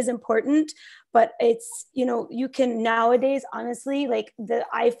equipment is important, but it's, you can nowadays, honestly, like the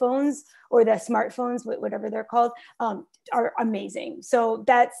iPhones or the smartphones, whatever they're called, are amazing. So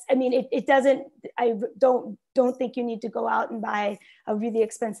I don't think you need to go out and buy a really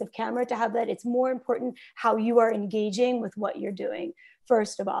expensive camera to have that. It's more important how you are engaging with what you're doing,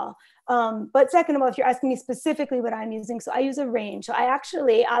 first of all. But second of all, if you're asking me specifically what I'm using, so I use a range. So I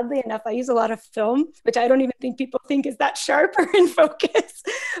actually, oddly enough, I use a lot of film, which I don't even think people think is that sharp or in focus.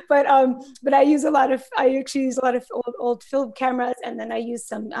 But I actually use a lot of old film cameras, and then I use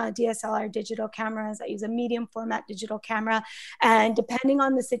some DSLR digital cameras. I use a medium format digital camera. And depending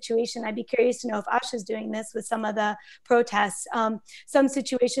on the situation, I'd be curious to know if Asha's doing this with some of the protests. Some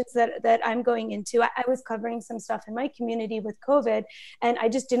situations that I'm going into, I was covering some stuff in my community with COVID, and I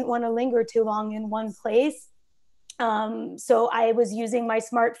just didn't want to linger too long in one place. So I was using my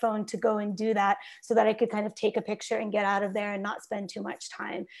smartphone to go and do that so that I could kind of take a picture and get out of there and not spend too much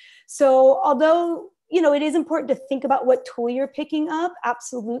time. So although, it is important to think about what tool you're picking up.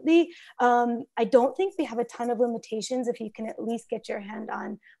 Absolutely. I don't think we have a ton of limitations if you can at least get your hand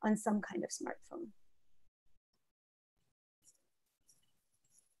on some kind of smartphone.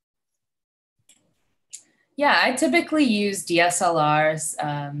 Yeah, I typically use DSLRs.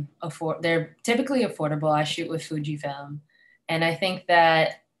 They're typically affordable. I shoot with Fujifilm. And I think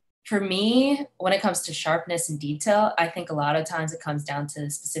that for me, when it comes to sharpness and detail, I think a lot of times it comes down to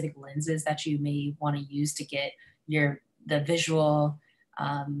specific lenses that you may want to use to get the visual,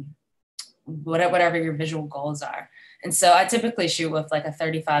 whatever your visual goals are. And so I typically shoot with like a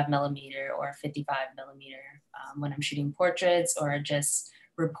 35 millimeter or a 55 millimeter when I'm shooting portraits or just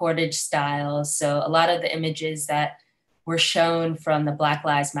reportage styles. So a lot of the images that were shown from the Black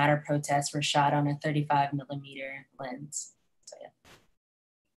Lives Matter protests were shot on a 35 millimeter lens. So yeah.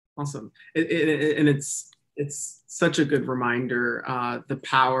 Awesome. And it's such a good reminder, the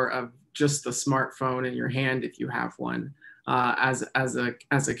power of just the smartphone in your hand, if you have one, as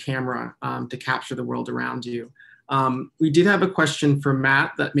a camera to capture the world around you. We did have a question from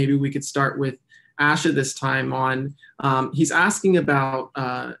Matt that maybe we could start with Asha this time on. He's asking about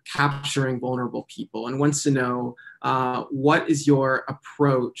capturing vulnerable people and wants to know what is your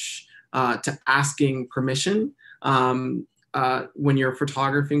approach to asking permission when you're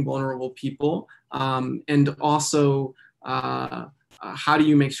photographing vulnerable people, and also how do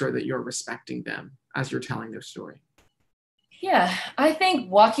you make sure that you're respecting them as you're telling their story? Yeah, I think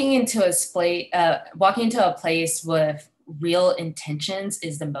walking into a place with real intentions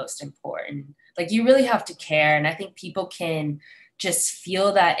is the most important. Like, you really have to care, and I think people can just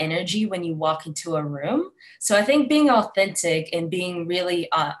feel that energy when you walk into a room. So I think being authentic and being really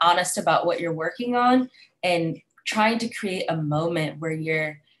honest about what you're working on and trying to create a moment where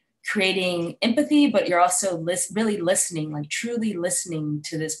you're creating empathy, but you're also really listening, like truly listening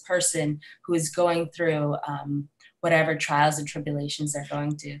to this person who is going through whatever trials and tribulations they're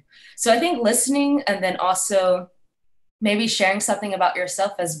going to. So I think listening, and then also maybe sharing something about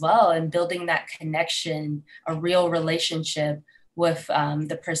yourself as well, and building that connection, a real relationship with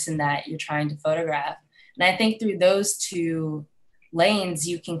the person that you're trying to photograph. And I think through those two lanes,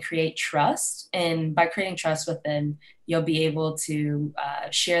 you can create trust. And by creating trust with them, you'll be able to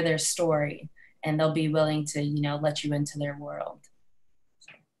share their story, and they'll be willing to, let you into their world.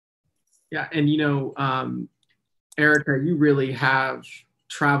 Yeah, and Erika, you really have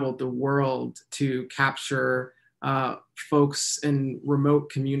traveled the world to capture folks in remote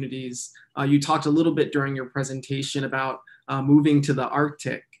communities. You talked a little bit during your presentation about moving to the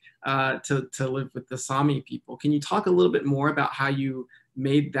Arctic to live with the Sami people. Can you talk a little bit more about how you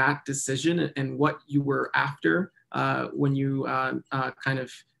made that decision and what you were after when you kind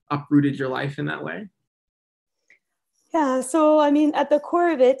of uprooted your life in that way? Yeah, so I mean, at the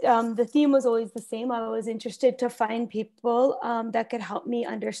core of it, the theme was always the same. I was interested to find people that could help me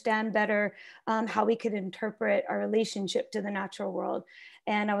understand better how we could interpret our relationship to the natural world.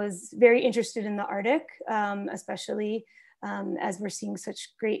 And I was very interested in the Arctic, especially as we're seeing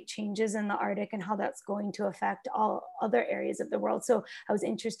such great changes in the Arctic and how that's going to affect all other areas of the world. So I was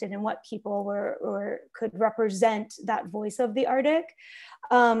interested in what people could represent that voice of the Arctic.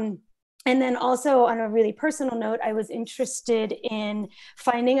 And then also, on a really personal note, I was interested in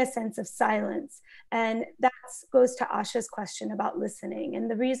finding a sense of silence. And that goes to Asha's question about listening.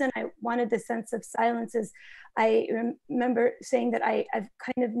 And the reason I wanted the sense of silence is I remember saying that I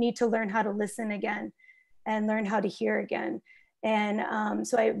kind of need to learn how to listen again and learn how to hear again. And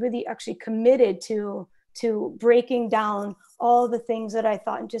so I really actually committed to breaking down all the things that I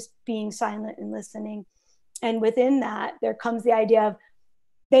thought and just being silent and listening. And within that, there comes the idea of,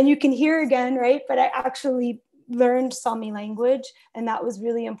 then you can hear again, right? But I actually learned Sami language, and that was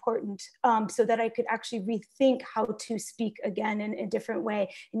really important so that I could actually rethink how to speak again in a different way,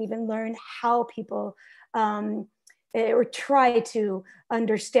 and even learn how people, or try to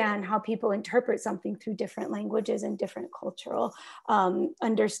understand how people interpret something through different languages and different cultural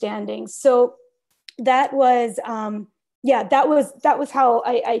understandings. So that was, that was how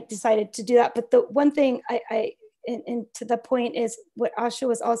I decided to do that. But the one thing and to the point is what Asha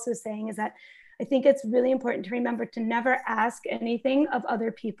was also saying is that I think it's really important to remember to never ask anything of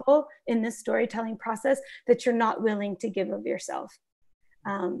other people in this storytelling process that you're not willing to give of yourself.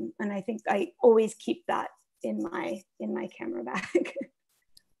 And I think I always keep that in my camera bag.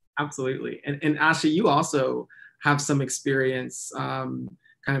 Absolutely. And Asha, you also have some experience kind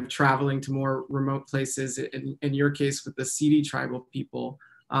of traveling to more remote places, in your case with the Sidi tribal people.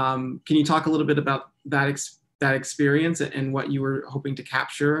 Can you talk a little bit about that experience and what you were hoping to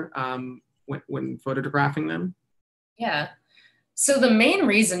capture when photographing them? Yeah. So the main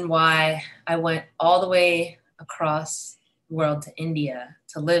reason why I went all the way across the world to India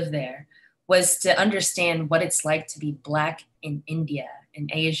to live there was to understand what it's like to be Black in India, in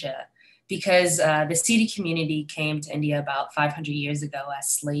Asia, because the Sidi community came to India about 500 years ago as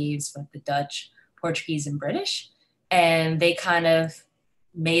slaves with the Dutch, Portuguese, and British. And they kind of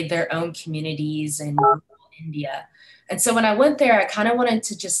made their own communities in India. And so when I went there, I kind of wanted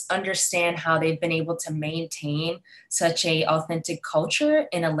to just understand how they've been able to maintain such a authentic culture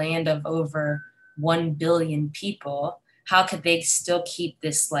in a land of over 1 billion people. How could they still keep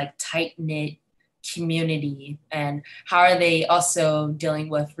this like tight-knit community? And how are they also dealing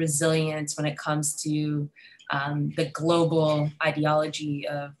with resilience when it comes to the global ideology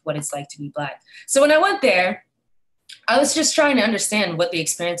of what it's like to be Black? So when I went there, I was just trying to understand what the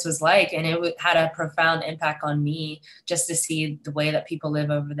experience was like, and it had a profound impact on me just to see the way that people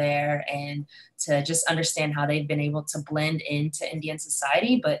live over there and to just understand how they've been able to blend into Indian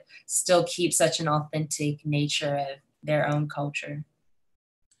society, but still keep such an authentic nature of their own culture.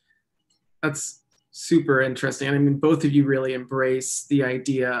 That's super interesting. And I mean, both of you really embrace the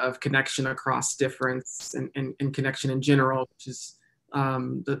idea of connection across difference and connection in general, which is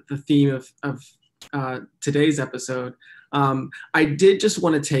the theme of today's episode. I did just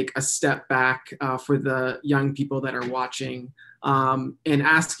want to take a step back for the young people that are watching and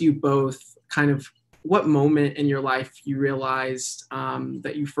ask you both kind of what moment in your life you realized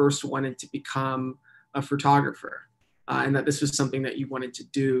that you first wanted to become a photographer and that this was something that you wanted to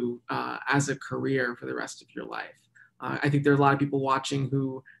do as a career for the rest of your life. I think there are a lot of people watching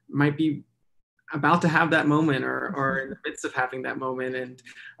who might be about to have that moment or in the midst of having that moment and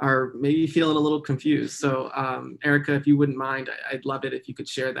are maybe feeling a little confused. So Erika, if you wouldn't mind, I'd love it if you could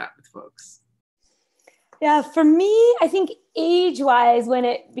share that with folks. Yeah, for me, I think age-wise, when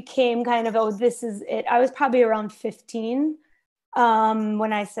it became kind of, oh, this is it, I was probably around 15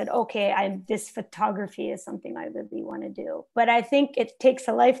 when I said, okay, this photography is something I really want to do. But I think it takes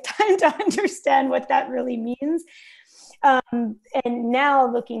a lifetime to understand what that really means. And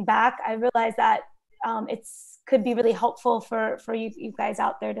now looking back, I realize that could be really helpful for you guys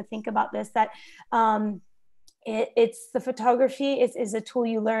out there to think about this, that it's the photography is a tool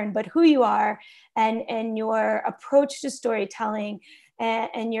you learn, but who you are and your approach to storytelling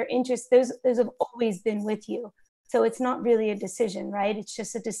and your interests, those have always been with you. So it's not really a decision, right? It's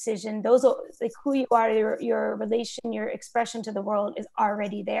just a decision. Those are like who you are, your relation, your expression to the world is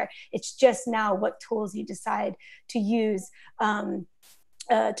already there. It's just now what tools you decide to use to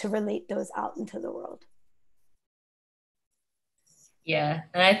relate those out into the world. Yeah,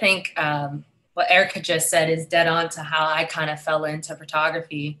 and I think what Erika just said is dead on to how I kind of fell into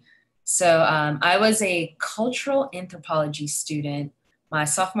photography. So I was a cultural anthropology student my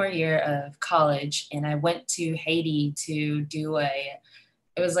sophomore year of college, and I went to Haiti to do it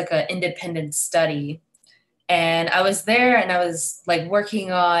was like an independent study. And I was there and I was like looking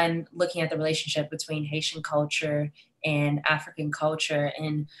at the relationship between Haitian culture and African culture.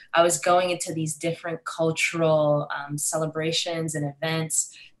 And I was going into these different cultural celebrations and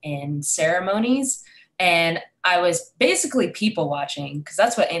events and ceremonies. And I was basically people watching, because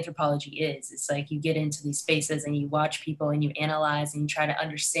that's what anthropology is. It's like you get into these spaces and you watch people and you analyze and you try to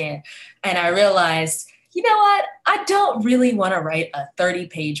understand. And I realized, you know what? I don't really want to write a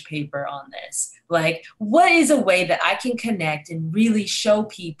 30-page paper on this. Like, what is a way that I can connect and really show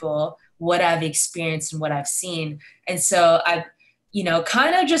people what I've experienced and what I've seen? And so I,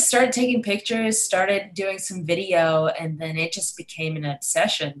 kind of just started taking pictures, started doing some video, and then it just became an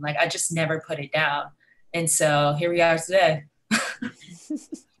obsession. Like, I just never put it down. And so here we are today.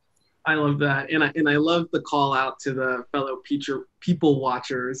 I love that. And I love the call out to the fellow people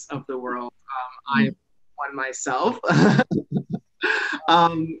watchers of the world. I am one myself.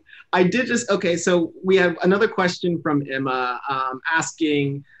 I did so we have another question from Emma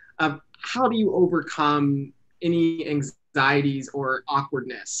asking, how do you overcome any anxieties or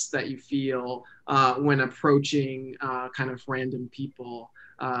awkwardness that you feel when approaching kind of random people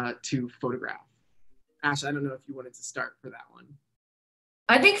to photograph? Asha, I don't know if you wanted to start for that one.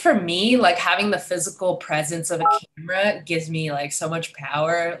 I think for me, like having the physical presence of a camera gives me like so much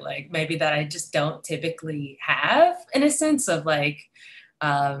power, like maybe that I just don't typically have, in a sense of like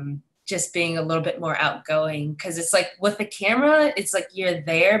just being a little bit more outgoing. Cause it's like with the camera, it's like you're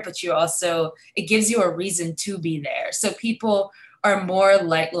there, but you also, it gives you a reason to be there. So people are more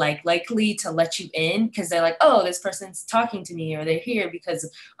likely to let you in because they're like, oh, this person's talking to me, or they're here because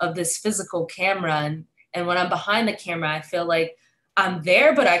of this physical camera. And when I'm behind the camera, I feel like I'm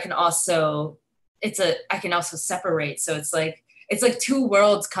there, but I can also separate. So it's like two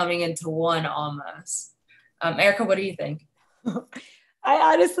worlds coming into one almost. Erika, what do you think?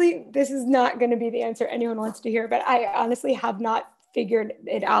 I honestly, this is not going to be the answer anyone wants to hear, but I honestly have not figured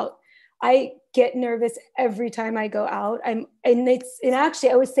it out. I get nervous every time I go out. And actually,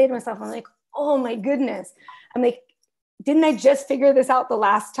 I always say to myself, I'm like, oh my goodness. I'm like, didn't I just figure this out the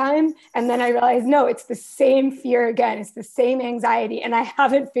last time? And then I realized, no, it's the same fear again. It's the same anxiety, and I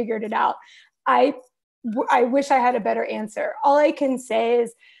haven't figured it out. I wish I had a better answer. All I can say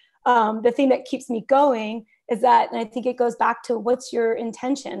is the thing that keeps me going is that, and I think it goes back to what's your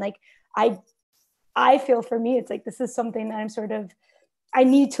intention? Like I feel for me, it's like, this is something that I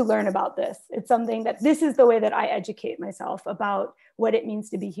need to learn about this. It's something that this is the way that I educate myself about what it means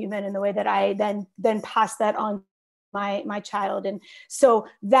to be human, and the way that I then pass that on my child. And so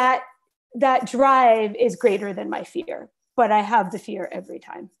that drive is greater than my fear, but I have the fear every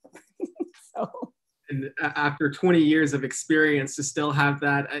time. So. And after 20 years of experience to still have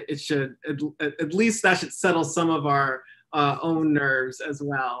that, it should, at least that should settle some of our own nerves as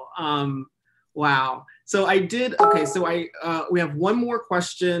well. Wow. So we have one more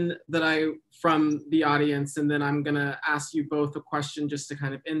question from the audience, and then I'm gonna ask you both a question just to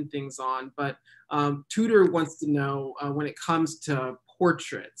kind of end things on. But Tudor wants to know, when it comes to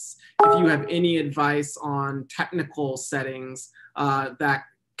portraits, if you have any advice on technical settings that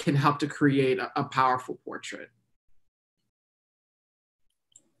can help to create a powerful portrait.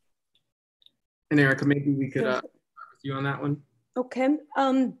 And Erika, maybe we could start with you on that one. Okay.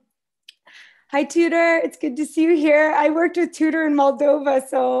 Hi, Tudor. It's good to see you here. I worked with Tudor in Moldova,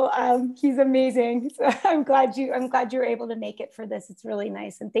 so he's amazing. So I'm glad you were able to make it for this. It's really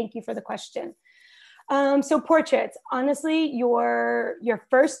nice, and thank you for the question. So portraits, honestly, your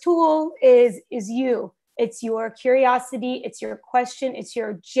first tool is you. It's your curiosity, it's your question, it's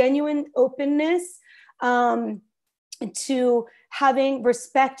your genuine openness to having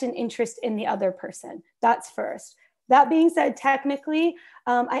respect and interest in the other person. That's first. That being said, technically,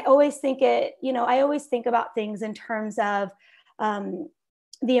 I always think about things in terms of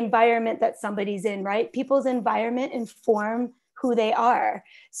the environment that somebody's in, right? People's environment inform who they are.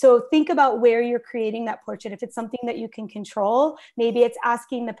 So think about where you're creating that portrait. If it's something that you can control, maybe it's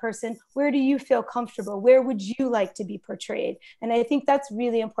asking the person, where do you feel comfortable? Where would you like to be portrayed? And I think that's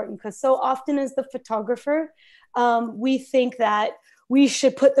really important, because so often as the photographer, we think that we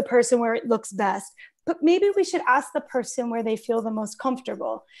should put the person where it looks best, but maybe we should ask the person where they feel the most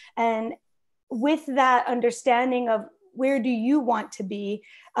comfortable. And with that understanding of where do you want to be,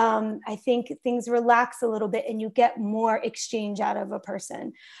 I think things relax a little bit and you get more exchange out of a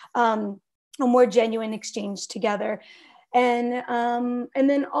person, a more genuine exchange together. And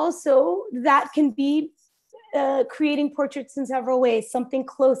then also that can be creating portraits in several ways. Something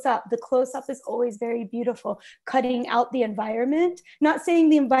close up. The close up is always very beautiful. Cutting out the environment. Not saying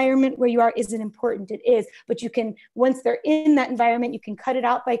the environment where you are isn't important. It is, but you can, once they're in that environment, you can cut it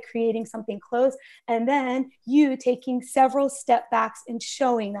out by creating something close, and then you taking several step backs and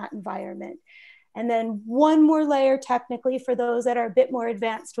showing that environment. And then one more layer, technically, for those that are a bit more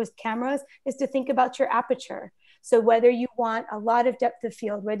advanced with cameras, is to think about your aperture. So whether you want a lot of depth of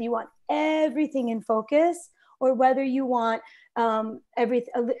field, whether you want everything in focus, or whether you want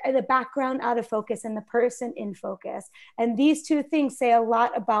the background out of focus and the person in focus. And these two things say a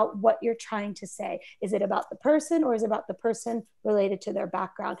lot about what you're trying to say. Is it about the person, or is it about the person related to their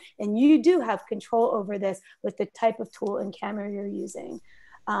background? And you do have control over this with the type of tool and camera you're using.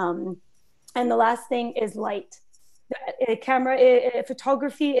 And the last thing is light.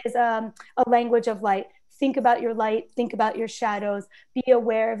 Photography is a language of light. Think about your light, think about your shadows, be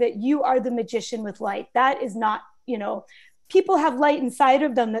aware of it. You are the magician with light. That is not, people have light inside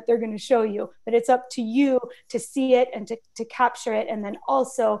of them that they're going to show you, but it's up to you to see it and to capture it, and then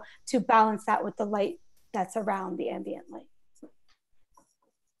also to balance that with the light that's around the ambient light.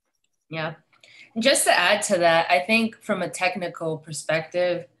 Yeah. And just to add to that, I think from a technical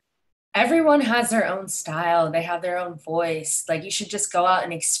perspective, everyone has their own style. They have their own voice. Like, you should just go out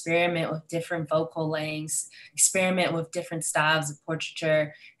and experiment with different vocal lengths, experiment with different styles of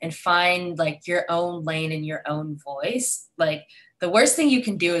portraiture, and find like your own lane and your own voice. Like, the worst thing you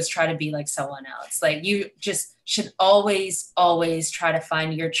can do is try to be like someone else. Like, you just should always, always try to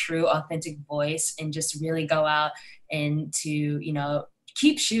find your true, authentic voice, and just really go out and to,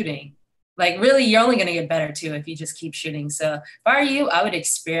 keep shooting. Like, really, you're only going to get better too if you just keep shooting. So if I were you, I would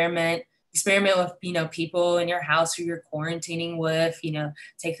experiment with, people in your house who you're quarantining with,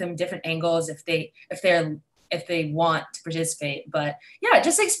 take them different angles if they want to participate. But yeah,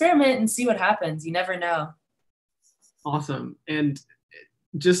 just experiment and see what happens. You never know. Awesome. And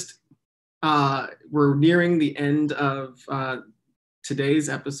just, we're nearing the end of today's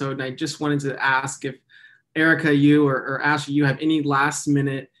episode. And I just wanted to ask if Erika, you or Asha, you have any last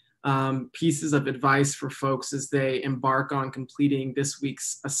minute pieces of advice for folks as they embark on completing this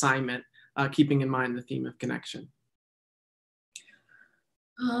week's assignment, keeping in mind the theme of connection?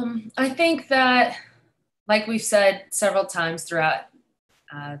 I think that, like we've said several times throughout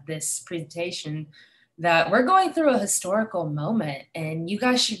this presentation, that we're going through a historical moment, and you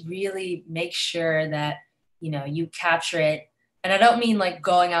guys should really make sure that, you capture it. And I don't mean like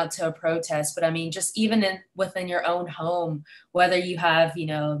going out to a protest, but I mean just even within your own home, whether you have,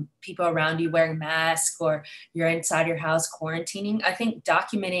 people around you wearing masks or you're inside your house quarantining. I think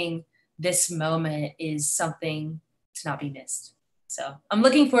documenting this moment is something to not be missed. So I'm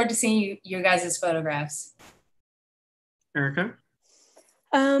looking forward to seeing your guys' photographs. Erika?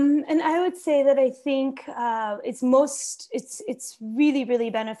 And I would say that I think it's really, really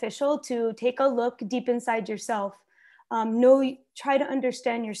beneficial to take a look deep inside yourself. Try to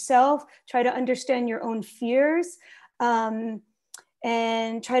understand yourself, try to understand your own fears, and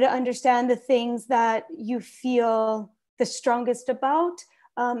try to understand the things that you feel the strongest about,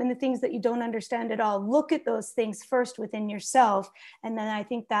 and the things that you don't understand at all. Look at those things first within yourself. And then I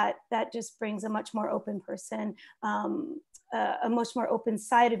think that just brings a much more open person, a much more open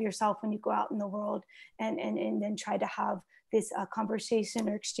side of yourself when you go out in the world and then try to have this conversation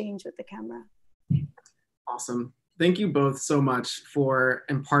or exchange with the camera. Awesome. Thank you both so much for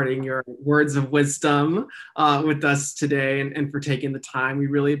imparting your words of wisdom with us today and for taking the time. We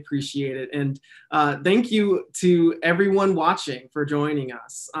really appreciate it. And thank you to everyone watching for joining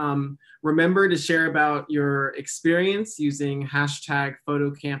us. Remember to share about your experience using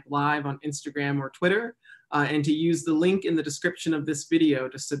 #PhotoCampLive on Instagram or Twitter, and to use the link in the description of this video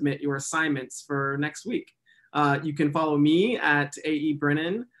to submit your assignments for next week. You can follow me at AE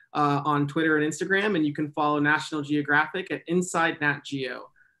Brennan on Twitter and Instagram, and you can follow National Geographic at Inside Nat Geo.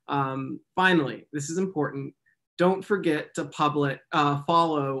 Finally, this is important. Don't forget to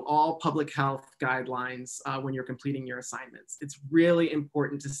follow all public health guidelines when you're completing your assignments. It's really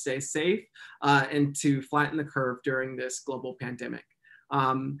important to stay safe and to flatten the curve during this global pandemic.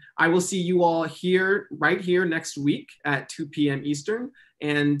 I will see you all right here next week at 2 p.m. Eastern.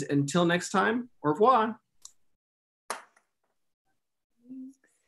 And until next time, au revoir.